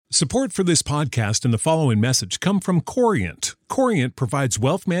Support for this podcast and the following message come from Corient. Corient provides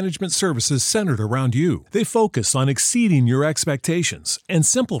wealth management services centered around you. They focus on exceeding your expectations and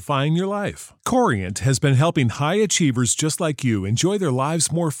simplifying your life. Corient has been helping high achievers just like you enjoy their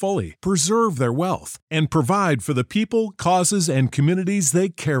lives more fully, preserve their wealth, and provide for the people, causes, and communities they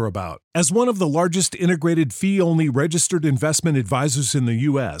care about. As one of the largest integrated fee-only registered investment advisors in the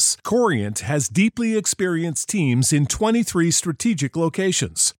U.S., Corient has deeply experienced teams in 23 strategic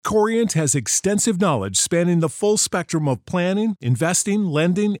locations. Corient has extensive knowledge spanning the full spectrum of planning, investing,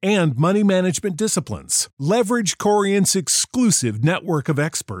 lending, and money management disciplines. Leverage Corient's exclusive network of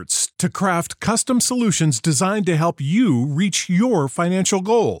experts to craft custom solutions designed to help you reach your financial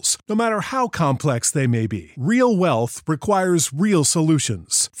goals, no matter how complex they may be. Real wealth requires real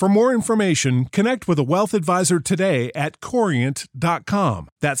solutions. For more information, connect with a wealth advisor today at Corient.com.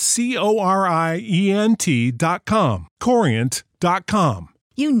 That's Corient.com. Corient.com.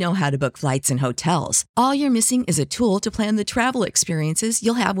 You know how to book flights and hotels. All you're missing is a tool to plan the travel experiences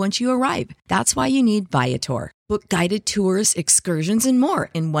you'll have once you arrive. That's why you need Viator. Book guided tours, excursions, and more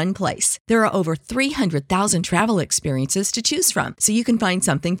in one place. There are over 300,000 travel experiences to choose from, so you can find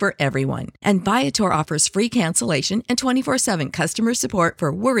something for everyone. And Viator offers free cancellation and 24/7 customer support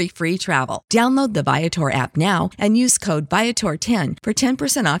for worry-free travel. Download the Viator app now and use code Viator10 for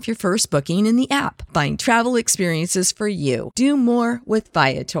 10% off your first booking in the app. Find travel experiences for you. Do more with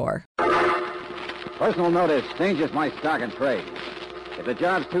Viator. Personal notice changes my stock and trade. If the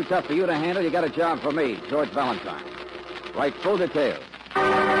job's too tough for you to handle, you got a job for me, George Valentine. Write full details.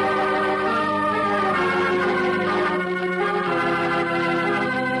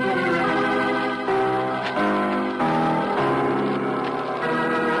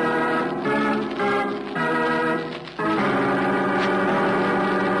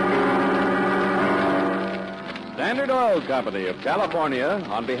 Standard Oil Company of California,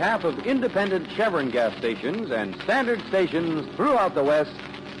 on behalf of independent Chevron gas stations and Standard stations throughout the West,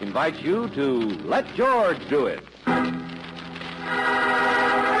 invites you to Let George Do It.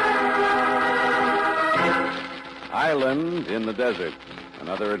 Island in the Desert,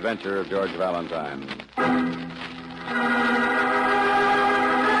 another adventure of George Valentine.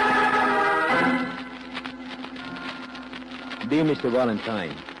 Dear Mr.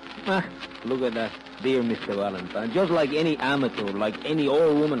 Valentine. Look at that. Dear Mr. Valentine. Just like any amateur, like any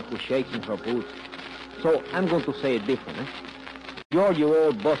old woman who shakes in her boots. So I'm going to say it different, George, you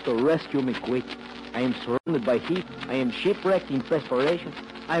old buster, rescue me quick. I am surrounded by heat. I am shipwrecked in perspiration.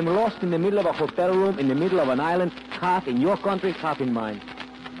 I am lost in the middle of a hotel room, in the middle of an island, half in your country, half in mine.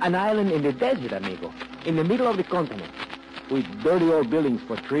 An island in the desert, amigo. In the middle of the continent. With dirty old buildings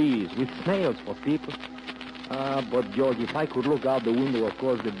for trees, with snails for people. But George, if I could look out the window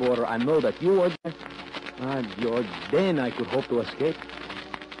across the border and know that you were there, George, then I could hope to escape.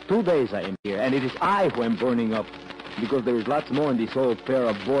 2 days I am here, and it is I who am burning up, because there is lots more in this old pair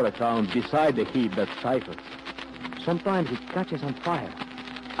of border towns beside the heat that stifles. Sometimes it catches on fire,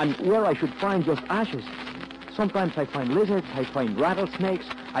 and where I should find just ashes. Sometimes I find lizards, I find rattlesnakes,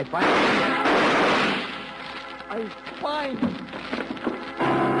 I find...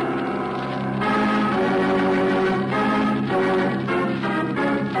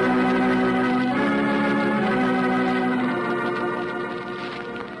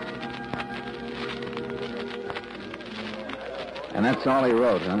 And that's all he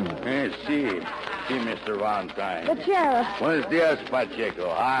wrote, huh? Si, Mr. Valentine. The sheriff. Buenos dias, Pacheco.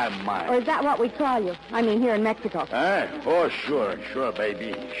 I'm mine. Or is that what we call you? I mean, here in Mexico. Oh, sure,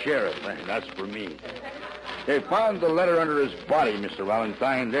 baby. Sheriff, that's for me. They found the letter under his body, Mr.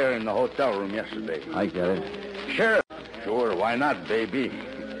 Valentine, there in the hotel room yesterday. I get it. Sheriff? Sure, why not, baby?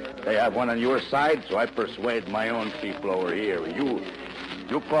 They have one on your side, so I persuade my own people over here. You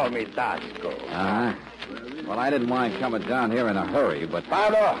call me Tasco. Uh-huh. Well, I didn't mind coming down here in a hurry, but...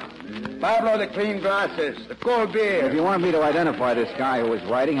 Pablo, the clean glasses, the cold beer. If you want me to identify this guy who was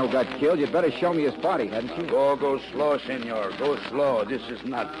writing, who got killed, you'd better show me his body, hadn't you? Go slow, senor. Go slow. This is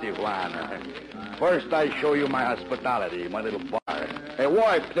not Tijuana. First, I show you my hospitality, my little bar. Hey,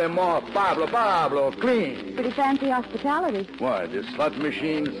 wipe them off, Pablo, clean. Pretty fancy hospitality. What, the slut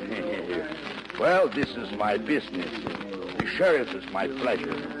machines? Well, this is my business. The sheriff is my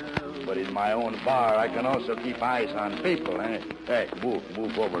pleasure. But in my own bar, I can also keep eyes on people, Hey, move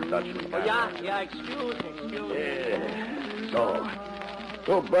over, Dutch. Yeah, excuse me. Yeah. So,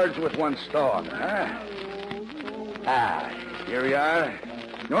 2 birds with 1 stone, huh? Here we are.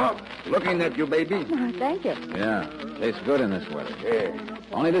 No, looking at you, baby. Oh, thank you. Yeah, tastes good in this weather. Yeah.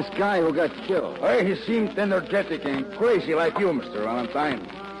 Only this guy who got killed. Hey, he seemed energetic and crazy like you, Mr. Valentine.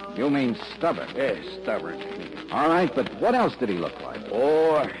 You mean stubborn? Yes, stubborn. All right, but what else did he look like?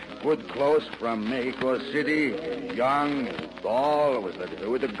 Oh, good clothes from Mexico City. Young, tall, with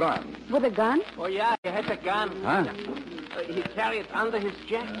a gun. With a gun? Oh, yeah, he had a gun. Huh? He carried it under his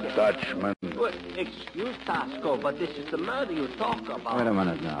jacket. Dutchman. Well, excuse, Tasco, but this is the murder you talk about. Wait a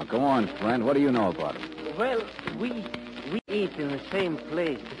minute now. Go on, friend. What do you know about him? Well, we eat in the same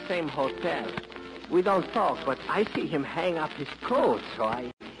place, the same hotel. We don't talk, but I see him hang up his coat, so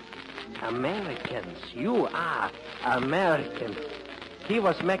I... Americans. You are Americans. He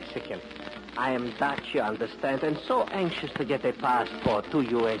was Mexican. I am Dutch, you understand, and so anxious to get a passport to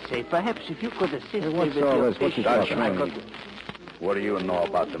USA. Perhaps if you could assist me what's with all your this? What's he business, talking I about? could... What do you know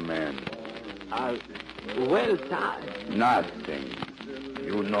about the man? Well, Nothing.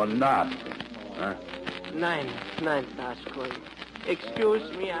 You know nothing. Huh? Nine, Tasco.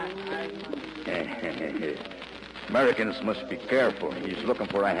 Excuse me, Americans must be careful. He's looking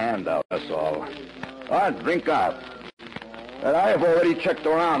for a handout, that's all. All right, drink up. And I have already checked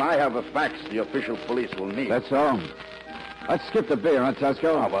around. I have a fax the official police will need. That's all. Let's skip the beer, huh,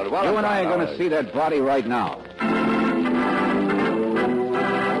 Tasco? Oh, but you and I are all going to right. see that body right now.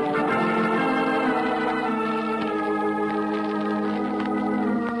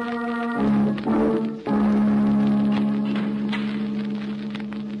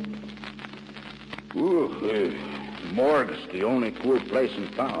 Morgue's the only cool place in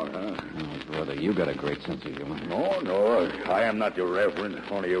town, huh? Oh, brother, you got a great sense of humor. No, I am not your reverend,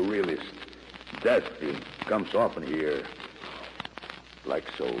 only a realist. Death comes often here. Like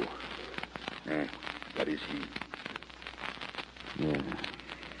so. That is he. Yeah.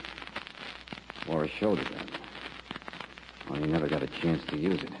 Wore a shoulder gun. Well, he never got a chance to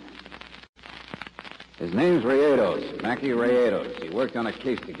use it. His name's Rayados, Mackie Rayados. He worked on a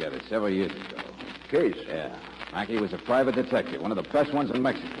case together several years ago. Case? Yeah. Mackie was a private detective, one of the best ones in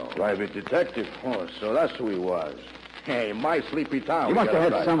Mexico. Private detective? Oh, so that's who he was. Hey, my sleepy town. He must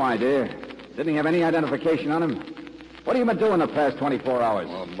have had some idea. Didn't he have any identification on him? What have you been doing the past 24 hours?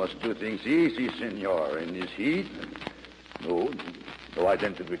 Well, must do things easy, senor. In this heat, no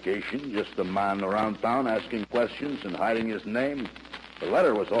identification. Just a man around town asking questions and hiding his name. The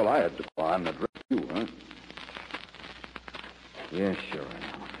letter was all I had to go on. Address you, huh? Yeah, sure I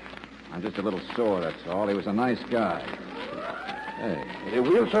know. I'm just a little sore, that's all. He was a nice guy. Hey. The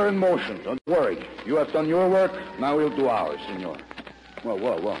wheels are in motion. Don't worry. You have done your work. Now we'll do ours, senor.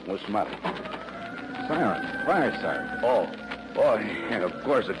 Whoa. What's the matter? Siren. Fire siren. Oh, yeah, of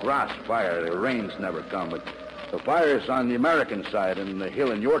course, a grass fire. The rains never come, but the fire's on the American side and the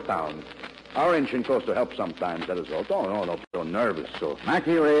hill in your town. Our engine goes to help sometimes, that is all. Don't be so nervous, so...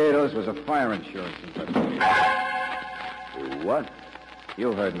 Mackie Rayados was a fire insurance investigator. What?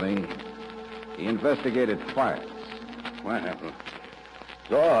 You heard me. He investigated fires. Well,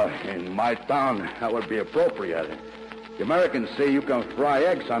 so, in my town, that would be appropriate. The Americans say you can fry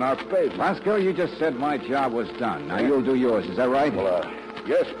eggs on our pavement. Lasco, you just said my job was done. Now you'll do yours. Is that right? Well,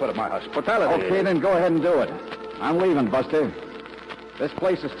 yes, but my hospitality... Okay, then go ahead and do it. I'm leaving, Buster. This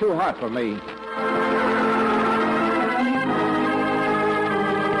place is too hot for me.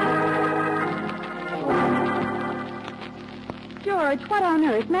 George, what on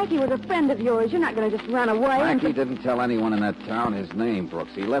earth? Mackie was a friend of yours. You're not going to just run away. Mackie didn't tell anyone in that town his name,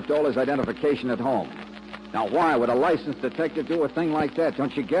 Brooks. He left all his identification at home. Now, why would a licensed detective do a thing like that?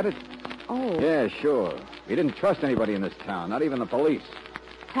 Don't you get it? Oh. Yeah, sure. He didn't trust anybody in this town, not even the police.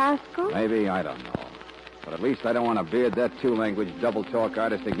 Pascal? Maybe, I don't know. But at least I don't want to beard that two-language double-talk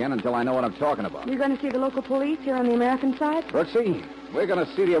artist again until I know what I'm talking about. You're going to see the local police here on the American side? Brooksy, we're going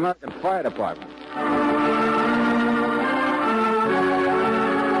to see the American Fire Department.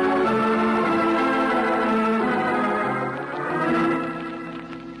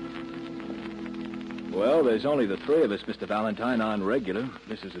 Well, there's only the three of us, Mr. Valentine, on regular.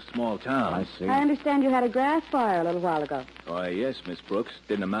 This is a small town. I see. I understand you had a grass fire a little while ago. Why, yes, Miss Brooks.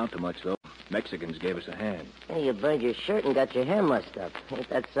 Didn't amount to much, though. Mexicans gave us a hand. Hey, you burned your shirt and got your hair mussed up. Ain't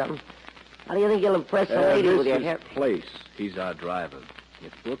that something? How do you think you'll impress a lady this with your is hair? Place. He's our driver.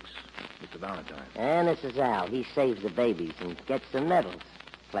 Miss Brooks, Mr. Valentine. And this is Al. He saves the babies and gets the medals.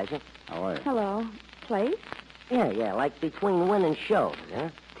 Pleasure. How are you? Hello. Place? Yeah, like between winning shows, huh?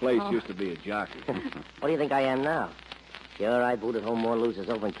 Place used to be a jockey. What do you think I am now? Sure, I booted home more losers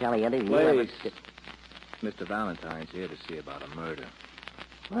over in Caliente than you ever... Place. Mr. Valentine's here to see about a murder.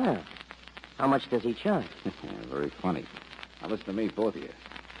 Well, how much does he charge? Very funny. Now, listen to me, both of you.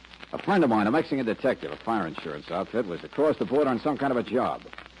 A friend of mine, a Mexican detective, a fire insurance outfit, was across the border on some kind of a job.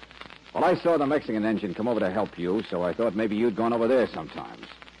 Well, I saw the Mexican engine come over to help you, so I thought maybe you'd gone over there sometimes.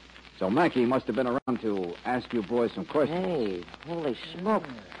 So Mackey must have been around to ask you boys some questions. Hey, holy smoke.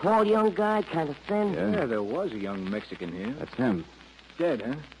 Tall young guy, kind of thin. Yeah, there was a young Mexican here. That's him. Dead,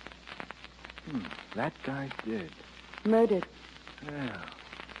 huh? That guy's dead. Murdered. Yeah.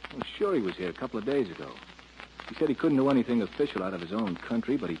 Well, sure he was here a couple of days ago. He said he couldn't do anything official out of his own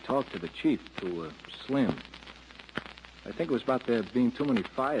country, but he talked to the chief, to Slim. I think it was about there being too many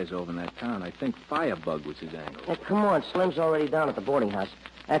fires over in that town. I think Firebug was his angle. Hey, come on, Slim's already down at the boarding house.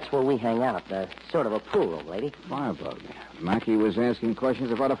 That's where we hang out. Sort of a pool room, lady. Firebug. Mackey was asking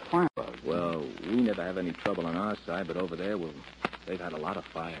questions about a firebug. Well, we never have any trouble on our side, but over there, well, they've had a lot of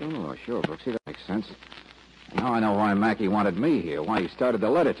fire. Oh, sure, Brooksy. That makes sense. Now I know why Mackey wanted me here, why he started the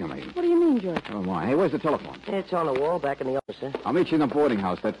letter to me. What do you mean, George? Oh, my. Hey, where's the telephone? It's on the wall back in the office, sir. I'll meet you in the boarding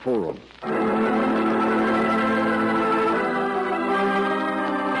house, that pool room.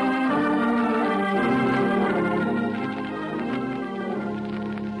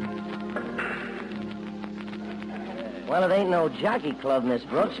 Well, it ain't no jockey club, Miss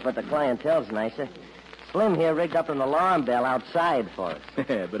Brooks, but the clientele's nicer. Slim here rigged up an alarm bell outside for us.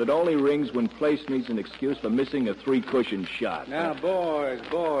 Yeah, but it only rings when place needs an excuse for missing a 3-cushion shot. Now, boys.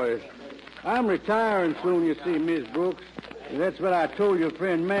 I'm retiring soon, you see, Miss Brooks. That's what I told your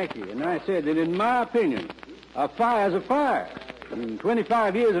friend Mackey. And I said that in my opinion, a fire's a fire. In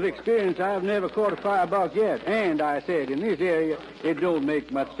 25 years of experience, I've never caught a firebug yet. And I said, in this area, it don't make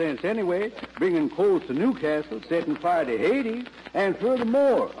much sense anyway, bringing coals to Newcastle, setting fire to Haiti, and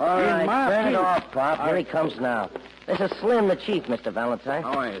furthermore, All right, turn it opinion, off, Pop. Here he comes now. This is Slim, the chief, Mr. Valentine.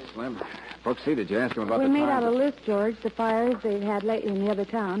 How are you, Slim? Brooksy, did you ask him about We the made out time? a list, George, the fires they've had lately in the other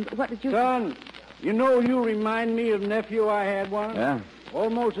towns. What did you... Son, you know you remind me of nephew I had once. Yeah?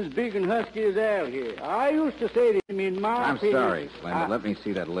 Almost as big and husky as Al here. I used to say to him, in my I'm opinion... sorry, Slim, but let me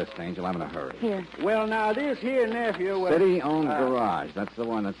see that list, Angel. I'm in a hurry. Here. Well, now, this here nephew... was City-owned garage. That's the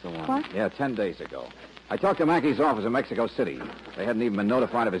one. What? Yeah, 10 days ago. I talked to Mackey's office in Mexico City. They hadn't even been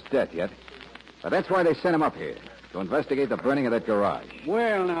notified of his death yet. But that's why they sent him up here, to investigate the burning of that garage.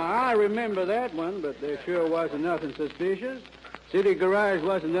 Well, now, I remember that one, but there sure wasn't nothing suspicious. City garage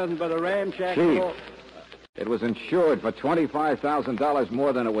wasn't nothing but a ramshackle... Chief, it was insured for $25,000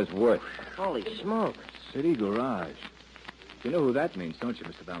 more than it was worth. Holy smoke. City garage. You know who that means, don't you,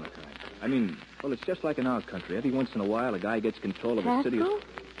 Mr. Valentine? I mean, well, it's just like in our country. Every once in a while, a guy gets control of a city... Pascal?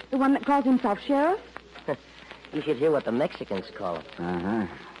 The one that calls himself sheriff? You should hear what the Mexicans call him. Uh-huh.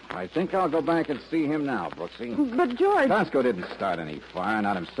 I think I'll go back and see him now, Brooksy. But, George... Tosco didn't start any fire,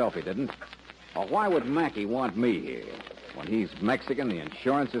 not himself he didn't. Well, why would Mackey want me here? When he's Mexican, the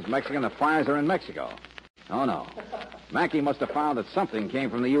insurance is Mexican, the fires are in Mexico. Oh, no. Mackey must have found that something came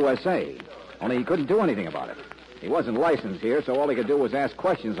from the USA. Only he couldn't do anything about it. He wasn't licensed here, so all he could do was ask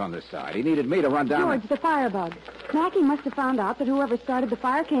questions on this side. He needed me to run down... George, the firebug. Mackey must have found out that whoever started the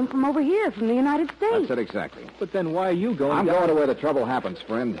fire came from over here, from the United States. That's it exactly. But then why are you going I'm down... going to where the trouble happens,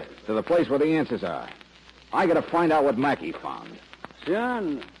 friend. To the place where the answers are. I got to find out what Mackey found.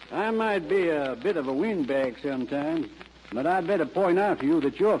 Son, I might be a bit of a windbag sometimes, but I'd better point out to you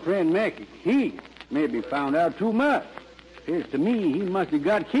that your friend Mackey, he maybe found out too much. Appears to me he must have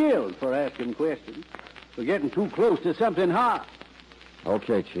got killed for asking questions, for getting too close to something hot.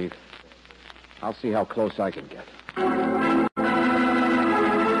 Okay, Chief. I'll see how close I can get.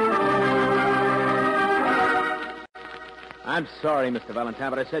 I'm sorry, Mr.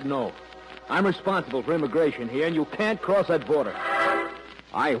 Valentine, but I said no. I'm responsible for immigration here, and you can't cross that border.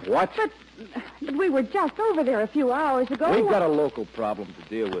 I what? But we were just over there a few hours ago. We've got a local problem to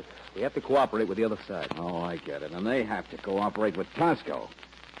deal with. We have to cooperate with the other side. Oh, I get it. And they have to cooperate with Tosco.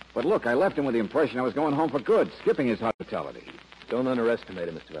 But look, I left him with the impression I was going home for good, skipping his hospitality. Don't underestimate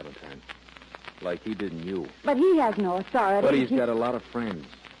him, Mr. Valentine. Like he did in you. But he has no authority. But he's got a lot of friends.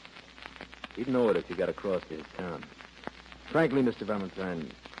 He'd know it if you got across to his town. Frankly, Mr. Valentine,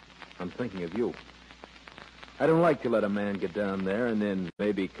 I'm thinking of you. I don't like to let a man get down there and then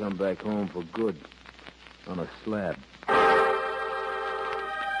maybe come back home for good on a slab.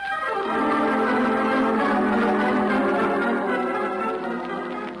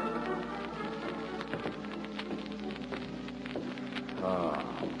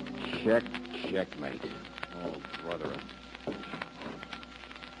 Checkmate. Oh, brother.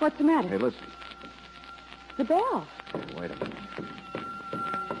 What's the matter? Hey, listen. The bell. Wait a minute.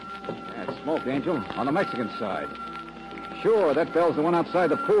 That's smoke, Angel, on the Mexican side. Sure, that bell's the one outside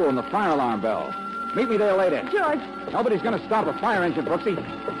the pool and the fire alarm bell. Meet me there later. George. Nobody's going to stop a fire engine, Brooksy.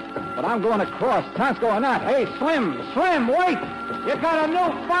 But I'm going across, Tosco or not. Hey, Slim, wait! You got a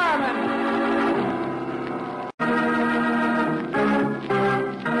new fireman!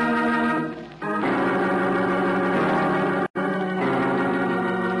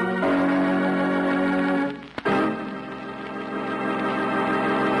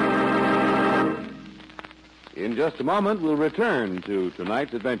 just a moment, we'll return to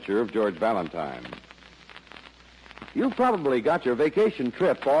tonight's adventure of George Valentine. You've probably got your vacation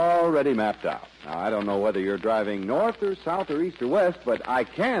trip already mapped out. Now, I don't know whether you're driving north or south or east or west, but I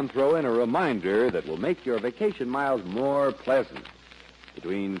can throw in a reminder that will make your vacation miles more pleasant.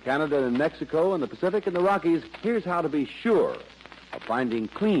 Between Canada and Mexico and the Pacific and the Rockies, here's how to be sure of finding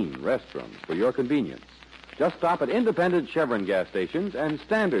clean restrooms for your convenience. Just stop at independent Chevron gas stations and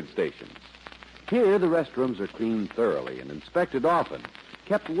standard stations. Here, the restrooms are cleaned thoroughly and inspected often,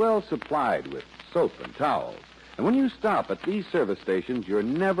 kept well supplied with soap and towels. And when you stop at these service stations, you're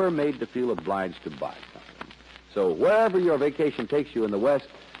never made to feel obliged to buy something. So wherever your vacation takes you in the West,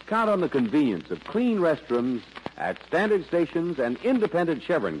 count on the convenience of clean restrooms at standard stations and independent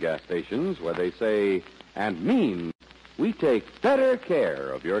Chevron gas stations where they say and mean, we take better care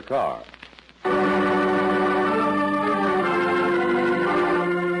of your car.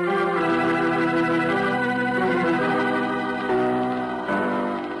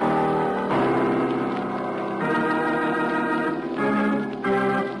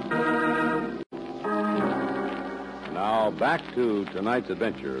 Back to tonight's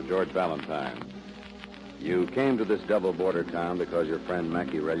adventure of George Valentine. You came to this double border town because your friend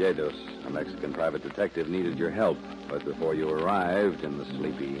Mackey Relledos, a Mexican private detective, needed your help. But before you arrived in the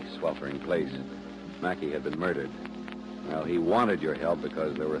sleepy, sweltering place, Mackey had been murdered. Well, he wanted your help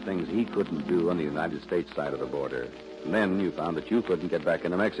because there were things he couldn't do on the United States side of the border. And then you found that you couldn't get back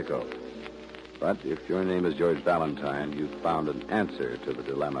into Mexico. But if your name is George Valentine, you've found an answer to the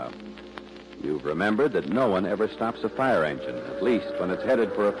dilemma. You've remembered that no one ever stops a fire engine, at least when it's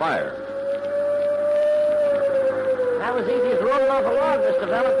headed for a fire. That was easy as rolling off a log, Mr.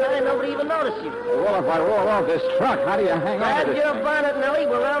 Valentine. Nobody even noticed you. Well, if I roll off this truck, how do you hang on to this? Grab your bonnet, Nellie.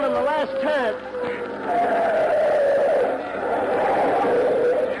 We're round on the last turn.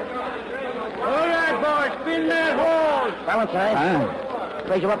 All right, boys. Spin that hole. Valentine.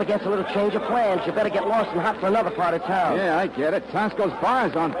 Afraid you're up against a little change of plans. You better get lost and hot for another part of town. Yeah, I get it. Tosco's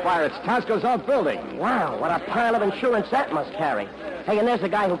bar's on fire. It's Tosco's own building. Wow, what a pile of insurance that must carry. Hey, and there's the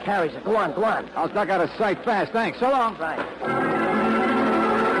guy who carries it. Go on, go on. I'll duck out of sight fast. Thanks. So long. Right.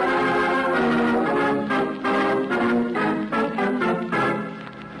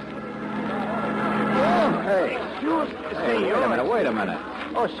 Oh, hey. Wait a minute.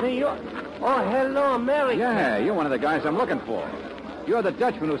 Oh, senor. Oh, hello, America. Yeah, you're one of the guys I'm looking for. You're the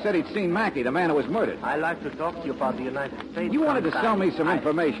Dutchman who said he'd seen Mackey, the man who was murdered. I'd like to talk to you about the United States. You wanted to sell me some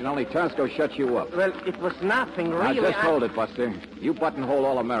information, only Tosco shut you up. Well, it was nothing, really. Now, just hold it, Buster. You buttonhole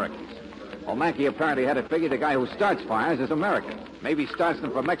all Americans. Well, Mackey apparently had it figured the guy who starts fires is American. Maybe starts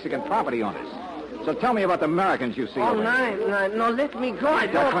them for Mexican property owners. So tell me about the Americans you see. Oh, no, let me go. I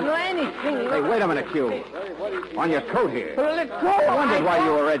don't know anything. Hey, wait a minute, Q. On your coat here. Let go. I wondered why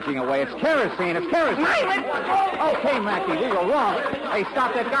you were edging away. It's kerosene. It's kerosene. Okay, Mackey, we were wrong. Hey,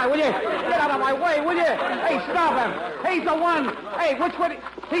 stop that guy, will you? Get out of my way, will you? Hey, stop him. He's the one. Hey, which one?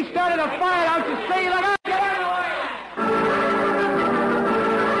 He started a fire. Don't you see? Get out of the way.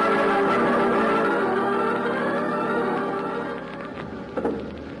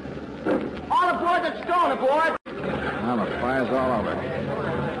 All aboard that's going aboard. Well, the fire's all over.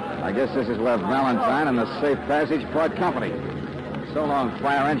 I guess this is where Valentine and the Safe Passage part company. So long,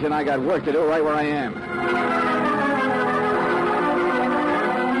 fire engine. I got work to do right where I am.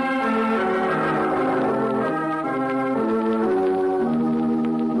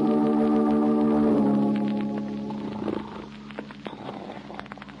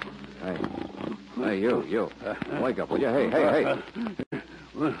 Hey, you. Wake up, will you? Hey.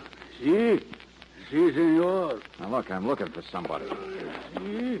 Si, senor. Now, look, I'm looking for somebody.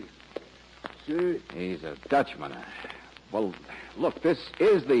 Si. He's a Dutchman. Well, look, this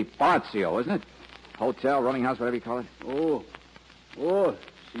is the Barzio, isn't it? Hotel, rooming house, whatever you call it. Oh,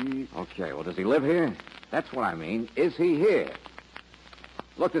 si. Okay, well, does he live here? That's what I mean. Is he here?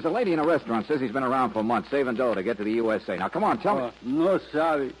 Look, there's a lady in a restaurant says he's been around for months, saving dough to get to the USA. Now, come on, tell me. No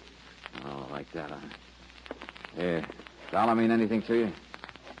sabe. Oh, like that, huh? Here, dollar mean anything to you?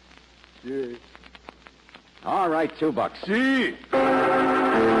 Si. All right, $2. Si.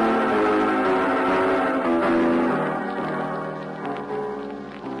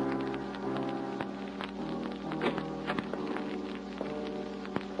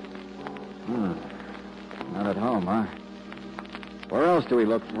 Not at home, huh? Where else do we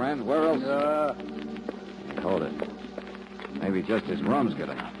look, friend? Where else? Hold it. Maybe just his rum's good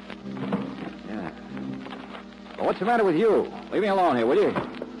enough. Yeah. Well, what's the matter with you? Leave me alone here, will you?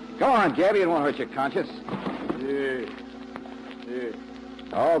 Go on, Gabby. It won't hurt your conscience. Si.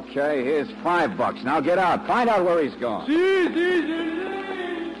 Okay, here's $5. Now get out. Find out where he's gone. Si.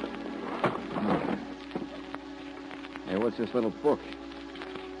 what's this little book?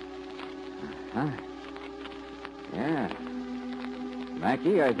 Huh? Yeah.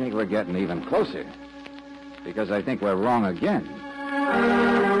 Mackie, I think we're getting even closer. Because I think we're wrong again.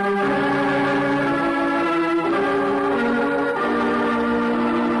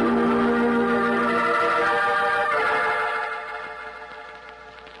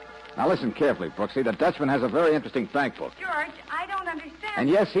 Now listen carefully, Brooksy. The Dutchman has a very interesting bank book. George, I don't understand. And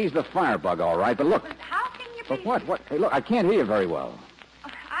yes, he's the firebug, all right, but look. But how can you But be... what? What? Hey, look, I can't hear you very well.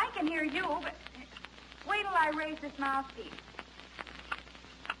 I can hear you, but wait till I raise this mouthpiece.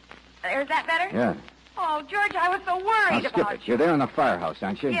 Is that better? Yeah. Oh, George, I was so worried Now, skip about it. you. You're there in the firehouse,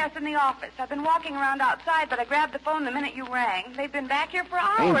 aren't you? Yes, in the office. I've been walking around outside, but I grabbed the phone the minute you rang. They've been back here for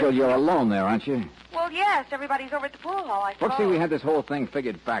hours. Angel, you're alone there, aren't you? Well, yes. Everybody's over at the pool hall, I suppose. Brooksy, we had this whole thing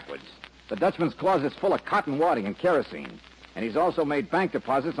figured backwards. The Dutchman's closet's full of cotton wadding and kerosene. And he's also made bank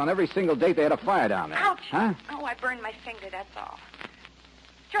deposits on every single date they had a fire down there. Ouch. Huh? Oh, I burned my finger, that's all.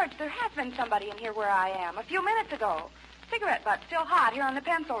 George, there has been somebody in here where I am a few minutes ago. Cigarette butt still hot here on the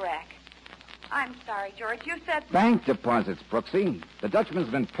pencil rack. I'm sorry, George. You said... Bank deposits, Brooksy. The Dutchman's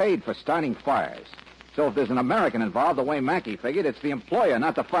been paid for starting fires. So if there's an American involved, the way Mackie figured, it's the employer,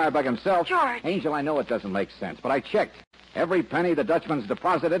 not the firebug himself. George. Angel, I know it doesn't make sense, but I checked. Every penny the Dutchman's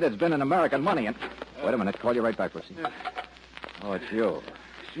deposited has been in American money, and... Wait a minute. Call you right back, Brooksy. Oh, it's you.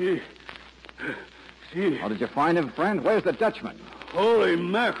 See. Oh, did you find him, friend? Where's the Dutchman? Holy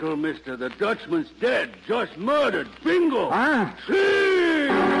mackerel, mister. The Dutchman's dead. Just murdered. Bingo. Huh? See!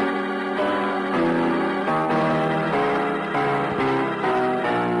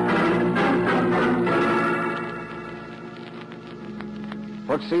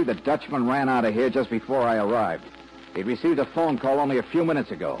 Brooksy, the Dutchman ran out of here just before I arrived. He'd received a phone call only a few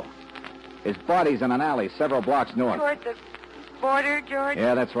minutes ago. His body's in an alley several blocks north. Toward the border, George?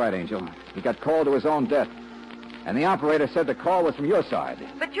 Yeah, that's right, Angel. He got called to his own death. And the operator said the call was from your side.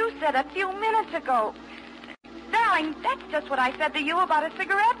 But you said a few minutes ago. Darling, that's just what I said to you about a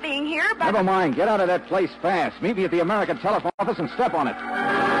cigarette being here, but... Never mind. Get out of that place fast. Meet me at the American telephone office and step on it.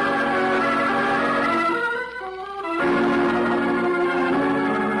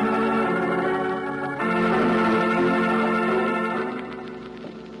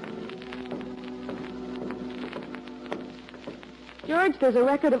 George, there's a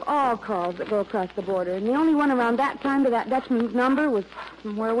record of all calls that go across the border, and the only one around that time to that Dutchman's number was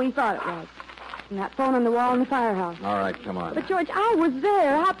from where we thought it was. From that phone on the wall in the firehouse. All right, come on. But, George, I was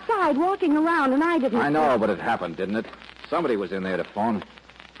there, outside, walking around, and I didn't... I know, but it happened, didn't it? Somebody was in there to phone.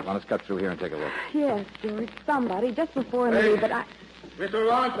 Come on, let's cut through here and take a look. Yes, George, somebody, just before me, but I... Mr.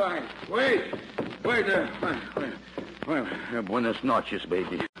 Valentine, wait. Wait. Buenas noches,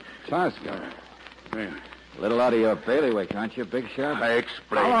 baby. Tosca. A little out of your bailiwick, aren't you, big shot? I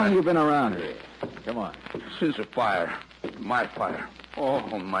explain. How long have you been around here? Come on. Since the fire. My fire. Oh,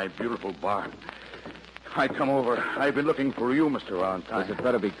 my beautiful bar. I come over. I've been looking for you, Mr. Valentine. This had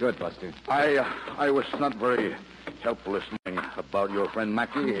better be good, Buster. I was not very helpful this morning about your friend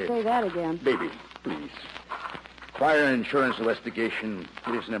Mackie. Say that again. Baby, please. Fire insurance investigation.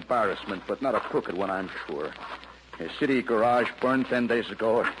 It is an embarrassment, but not a crooked one, I'm sure. A city garage burned 10 days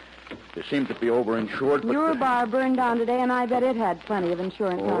ago. They seem to be overinsured, but... Your bar burned down today, and I bet it had plenty of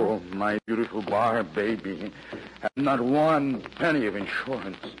insurance on Oh, it. my beautiful bar, baby. Had not one penny of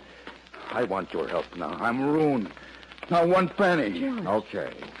insurance. I want your help now. I'm ruined. Not one penny. George.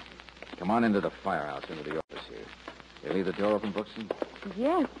 Okay. Come on into the firehouse, into the office here. You leave the door open, Brooksy?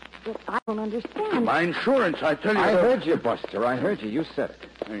 Yes, but I don't understand. My insurance, I tell you. I heard you, Buster. I heard you. You said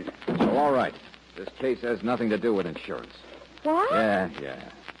it. So, all right. This case has nothing to do with insurance. What? Yeah.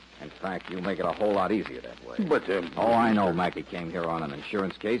 In fact, you make it a whole lot easier that way. But, Oh, I know Mackie came here on an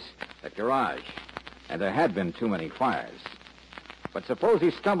insurance case at garage. And there had been too many fires. But suppose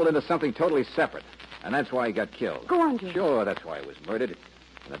he stumbled into something totally separate. And that's why he got killed. Go on, George. Sure, that's why he was murdered.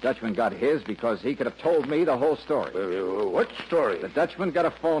 And the Dutchman got his because he could have told me the whole story. What story? The Dutchman got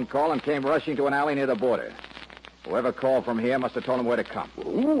a phone call and came rushing to an alley near the border. Whoever called from here must have told him where to come.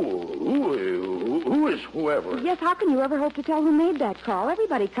 Who is whoever? Yes, how can you ever hope to tell who made that call?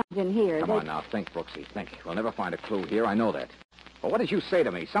 Everybody comes in here. Come on now, think, Brooksy, think. We'll never find a clue here, I know that. But what did you say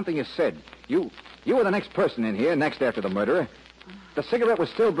to me? Something you said. You were the next person in here, next after the murderer. The cigarette was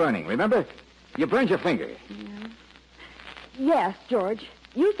still burning, remember? You burned your finger. Yes, George.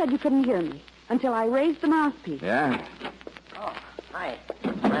 You said you couldn't hear me until I raised the mouthpiece. Yeah? Oh, hi.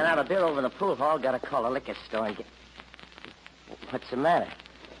 Ran out a bill over the pool hall, got a call, a liquor store. And What's the matter?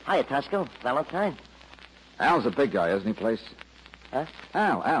 Hiya, Tosco. Valentine. Al's a big guy, isn't he, Place? Huh?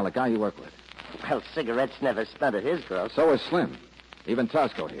 Al, the guy you work with. Well, cigarettes never stunted his growth. So is Slim. Even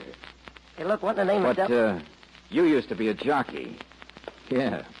Tosco here. Hey, look, what in the name of... But, You used to be a jockey.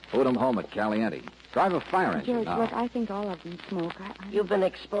 Yeah, put him home at Caliente. Drive a fire engine George, now. look, I think all of them smoke. You've been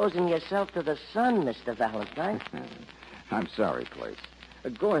exposing yourself to the sun, Mr. Valentine. I'm sorry, Place.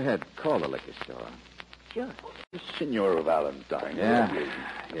 Go ahead, call the liquor store. Sure. Senor Valentine.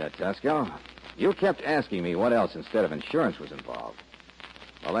 Yeah, Tasco. You kept asking me what else instead of insurance was involved.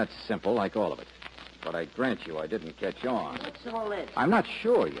 Well, that's simple, like all of it. But I grant you I didn't catch on. What's all this? I'm not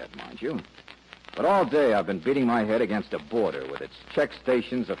sure yet, mind you. But all day I've been beating my head against a border with its check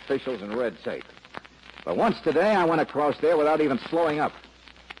stations, officials, and red tape. But once today I went across there without even slowing up.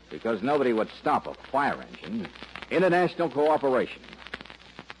 Because nobody would stop a fire engine. International cooperation.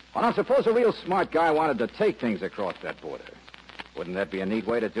 Well, now, suppose a real smart guy wanted to take things across that border. Wouldn't that be a neat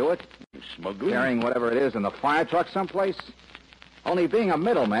way to do it? Smuggling? Carrying whatever it is in the fire truck someplace? Only being a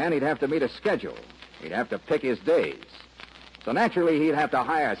middleman, he'd have to meet a schedule. He'd have to pick his days. So naturally, he'd have to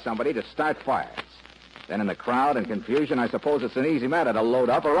hire somebody to start fires. Then in the crowd and confusion, I suppose it's an easy matter to load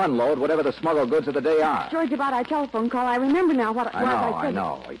up or unload whatever the smuggled goods of the day are. George, about our telephone call, I remember now what I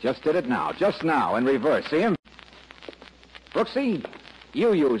know. He just did it now. Just now, in reverse. See him? Brooksy,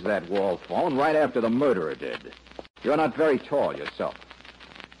 you used that wall phone right after the murderer did. You're not very tall yourself.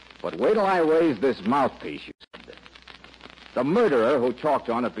 But wait till I raise this mouthpiece, you said. The murderer who talked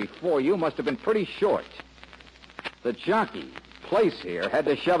on it before you must have been pretty short. The jockey, Place here, had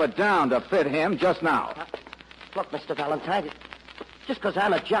to shove it down to fit him just now. Look, Mr. Valentine, just because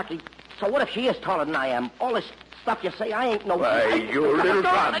I'm a jockey, so what if she is taller than I am? All this stuff you say, I ain't no... Why, you little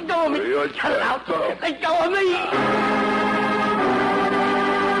son. Let go of me. Cut it out. Let go of me.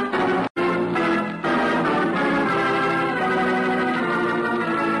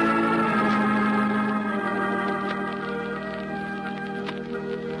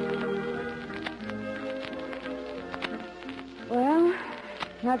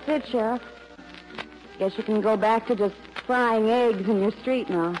 That's it, Sheriff. Guess you can go back to just frying eggs in your street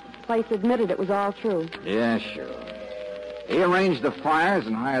now. Place admitted it was all true. Yeah, sure. He arranged the fires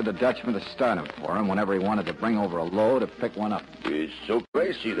and hired the Dutchman to start them for him whenever he wanted to bring over a load or pick one up. It's so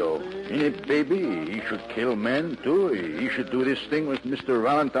crazy, though. Ain't it, baby? He should kill men, too. He should do this thing with Mr.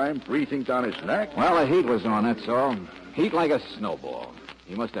 Valentine breathing down his neck. Well, the heat was on, that's all. Heat like a snowball.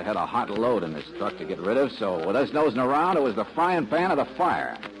 He must have had a hot load in this truck to get rid of, so with us nosing around, it was the frying pan of the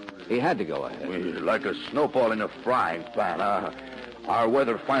fire. He had to go ahead. Well, like a snowball in a frying pan, Our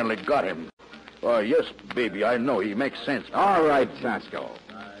weather finally got him. Yes, baby, I know. He makes sense. All right, Tasco.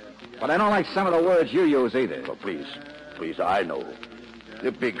 But I don't like some of the words you use either. Oh, please, I know.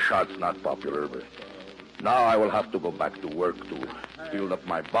 The big shot's not popular, but now I will have to go back to work to build up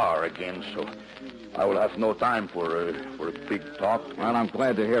my bar again, so I will have no time for a big talk. Well, I'm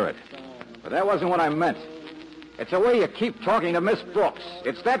glad to hear it. But that wasn't what I meant. It's the way you keep talking to Miss Brooks.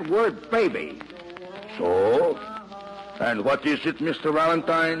 It's that word, baby. So? And what is it, Mr.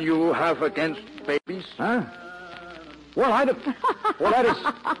 Valentine, you have against babies? Huh? Well, well, that is...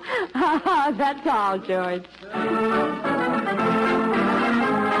 That's all, George.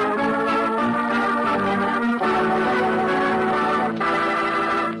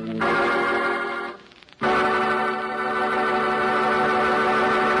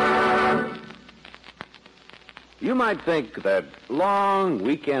 You might think that long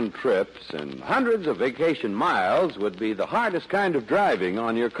weekend trips and hundreds of vacation miles would be the hardest kind of driving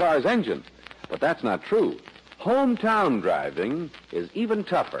on your car's engine. But that's not true. Hometown driving is even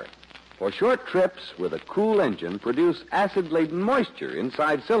tougher. For short trips with a cool engine produce acid-laden moisture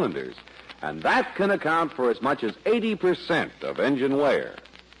inside cylinders, and that can account for as much as 80% of engine wear.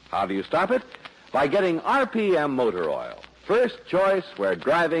 How do you stop it? By getting RPM motor oil. First choice where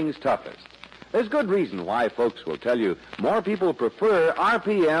driving's toughest. There's good reason why folks will tell you more people prefer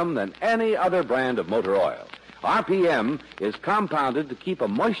RPM than any other brand of motor oil. RPM is compounded to keep a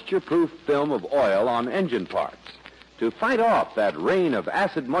moisture-proof film of oil on engine parts. To fight off that rain of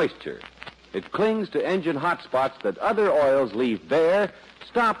acid moisture, it clings to engine hot spots that other oils leave bare,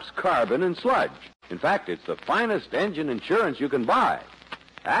 stops carbon and sludge. In fact, it's the finest engine insurance you can buy.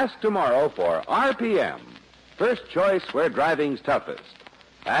 Ask tomorrow for RPM. First choice where driving's toughest.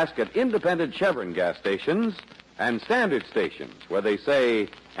 Ask at independent Chevron gas stations and standard stations where they say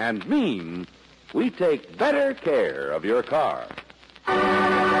and mean, we take better care of your car.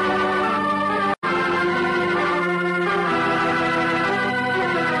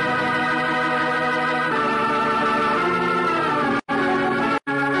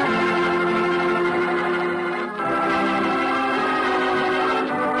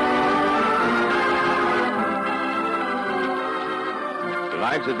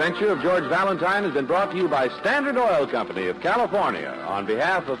 Tonight's adventure of George Valentine has been brought to you by Standard Oil Company of California on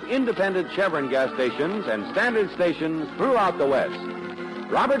behalf of independent Chevron gas stations and Standard stations throughout the West.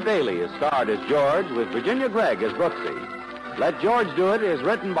 Robert Bailey is starred as George with Virginia Gregg as Brooksy. Let George Do It is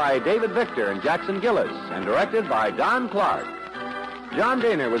written by David Victor and Jackson Gillis and directed by Don Clark. John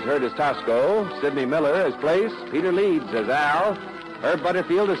Daner was heard as Tosco, Sidney Miller as Place, Peter Leeds as Al, Herb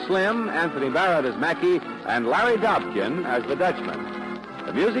Butterfield as Slim, Anthony Barrett as Mackie, and Larry Dobkin as the Dutchman.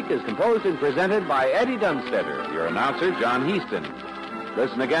 The music is composed and presented by Eddie Dunstetter, your announcer, John Heaston.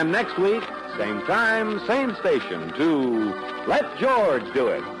 Listen again next week, same time, same station, to Let George Do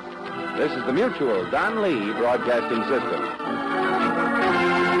It. This is the Mutual Don Lee Broadcasting System.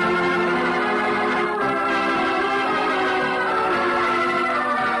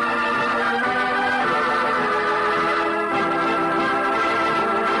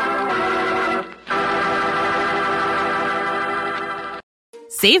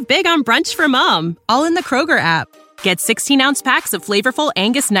 Save big on brunch for Mom, all in the Kroger app. Get 16-ounce packs of flavorful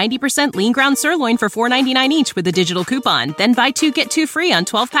Angus 90% lean ground sirloin for $4.99 each with a digital coupon. Then buy 2, get 2 free on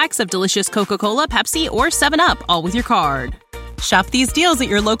 12 packs of delicious Coca-Cola, Pepsi, or 7-Up, all with your card. Shop these deals at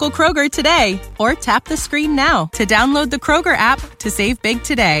your local Kroger today, or tap the screen now to download the Kroger app to save big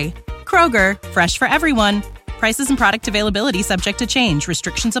today. Kroger, fresh for everyone. Prices and product availability subject to change.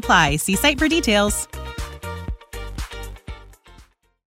 Restrictions apply. See site for details.